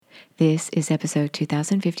This is episode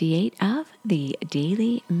 2058 of the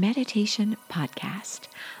Daily Meditation Podcast.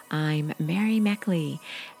 I'm Mary Meckley,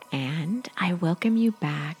 and I welcome you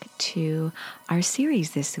back to our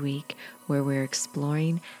series this week where we're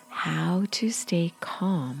exploring how to stay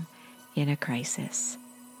calm in a crisis.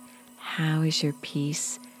 How is your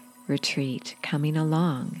peace retreat coming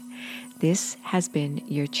along? This has been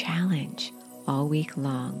your challenge all week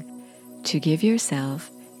long to give yourself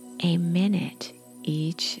a minute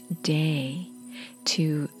each day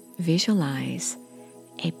to visualize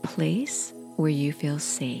a place where you feel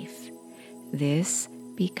safe. This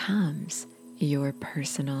becomes your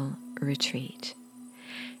personal retreat.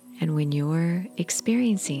 And when you're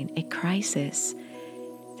experiencing a crisis,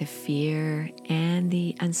 the fear and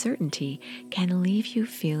the uncertainty can leave you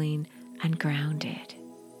feeling ungrounded.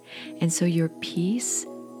 And so your peace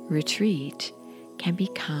retreat can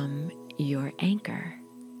become your anchor.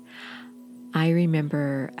 I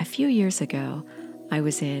remember a few years ago, I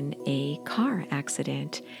was in a car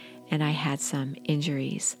accident and I had some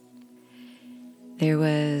injuries. There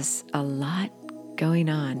was a lot going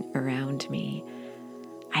on around me.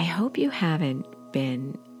 I hope you haven't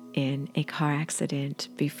been in a car accident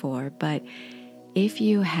before, but if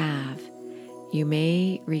you have, you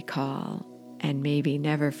may recall and maybe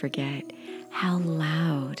never forget how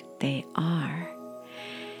loud they are.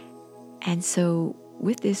 And so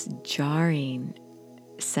with this jarring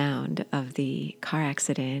sound of the car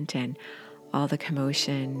accident and all the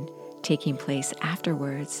commotion taking place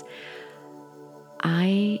afterwards,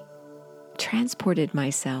 I transported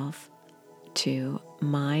myself to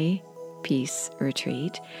my peace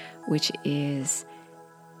retreat, which is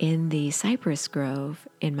in the cypress grove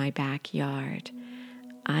in my backyard.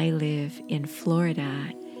 I live in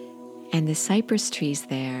Florida, and the cypress trees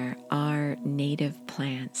there are native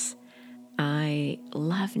plants. I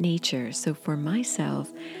love nature, so for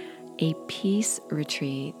myself, a peace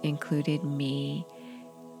retreat included me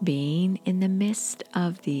being in the midst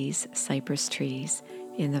of these cypress trees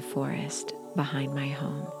in the forest behind my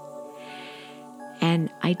home. And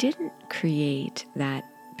I didn't create that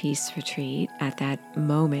peace retreat at that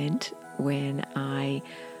moment when I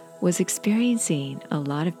was experiencing a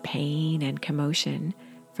lot of pain and commotion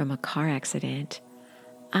from a car accident.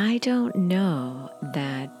 I don't know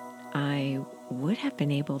that I would have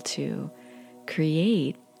been able to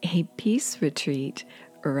create a peace retreat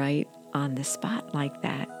right on the spot like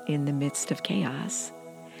that in the midst of chaos.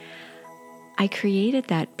 I created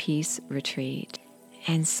that peace retreat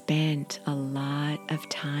and spent a lot of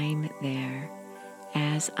time there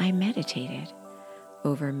as I meditated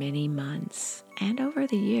over many months and over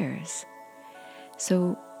the years.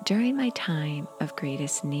 So during my time of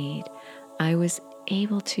greatest need, I was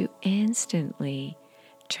able to instantly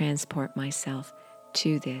transport myself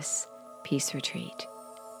to this peace retreat.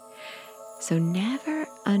 So never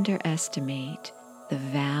underestimate the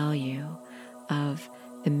value of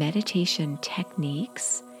the meditation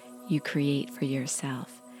techniques you create for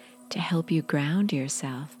yourself to help you ground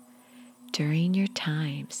yourself during your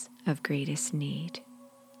times of greatest need.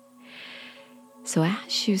 So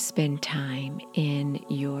as you spend time in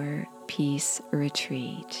your peace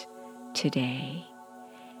retreat today,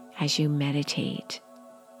 as you meditate,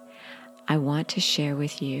 I want to share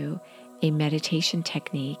with you a meditation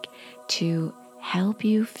technique to help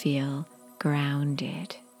you feel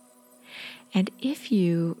grounded. And if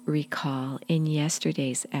you recall in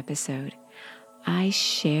yesterday's episode, I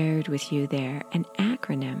shared with you there an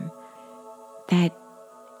acronym that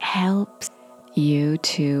helps you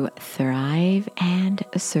to thrive and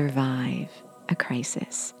survive a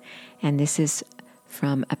crisis. And this is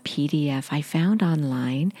from a PDF I found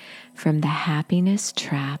online from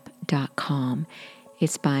thehappinesstrap.com.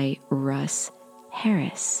 It's by Russ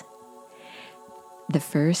Harris. The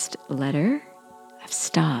first letter of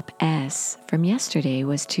stop, S, from yesterday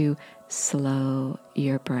was to slow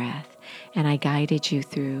your breath, and I guided you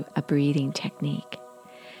through a breathing technique.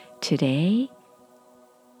 Today,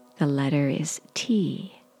 the letter is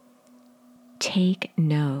T. Take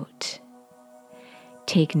note.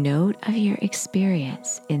 Take note of your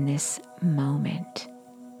experience in this moment.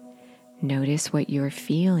 Notice what you're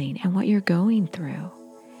feeling and what you're going through,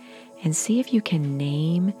 and see if you can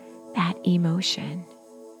name that emotion.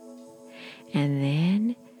 And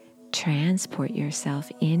then transport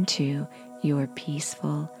yourself into your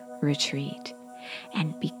peaceful retreat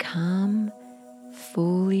and become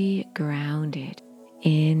fully grounded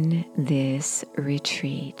in this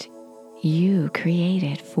retreat you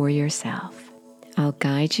created for yourself. I'll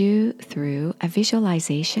guide you through a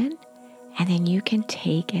visualization, and then you can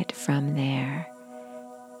take it from there,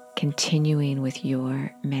 continuing with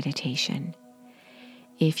your meditation.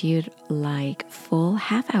 If you'd like full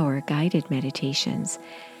half-hour guided meditations,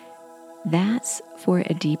 that's for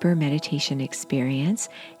a deeper meditation experience,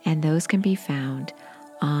 and those can be found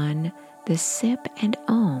on the Sip and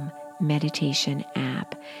Om meditation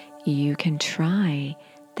app. You can try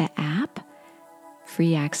the app,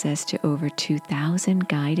 free access to over 2,000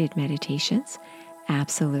 guided meditations,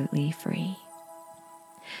 absolutely free.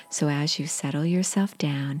 So as you settle yourself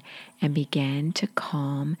down and begin to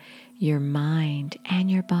calm your mind and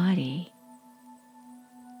your body,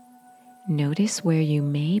 notice where you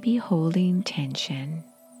may be holding tension.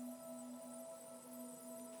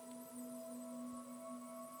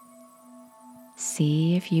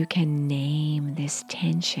 See if you can name this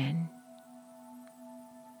tension.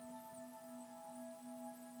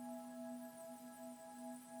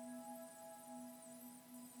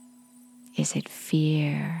 Is it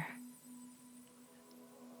fear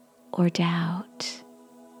or doubt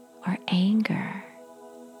or anger?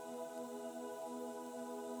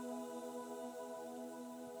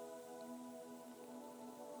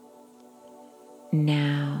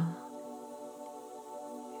 Now,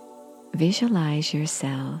 visualize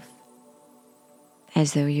yourself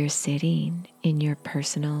as though you're sitting in your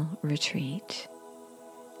personal retreat,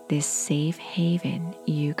 this safe haven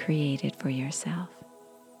you created for yourself.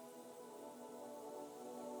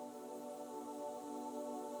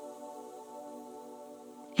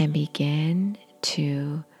 And begin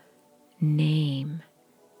to name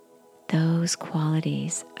those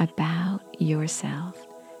qualities about yourself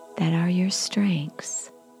that are your strengths.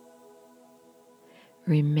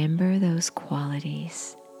 Remember those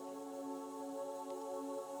qualities.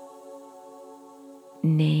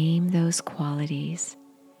 Name those qualities,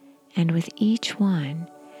 and with each one,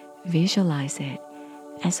 visualize it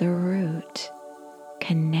as a root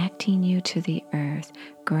connecting you to the earth,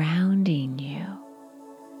 grounding you,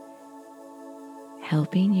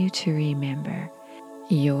 helping you to remember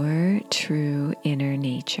your true inner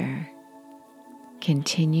nature.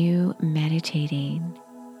 Continue meditating,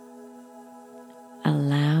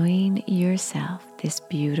 allowing yourself this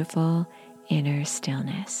beautiful inner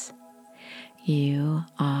stillness. You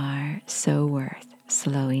are so worth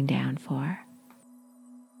slowing down for.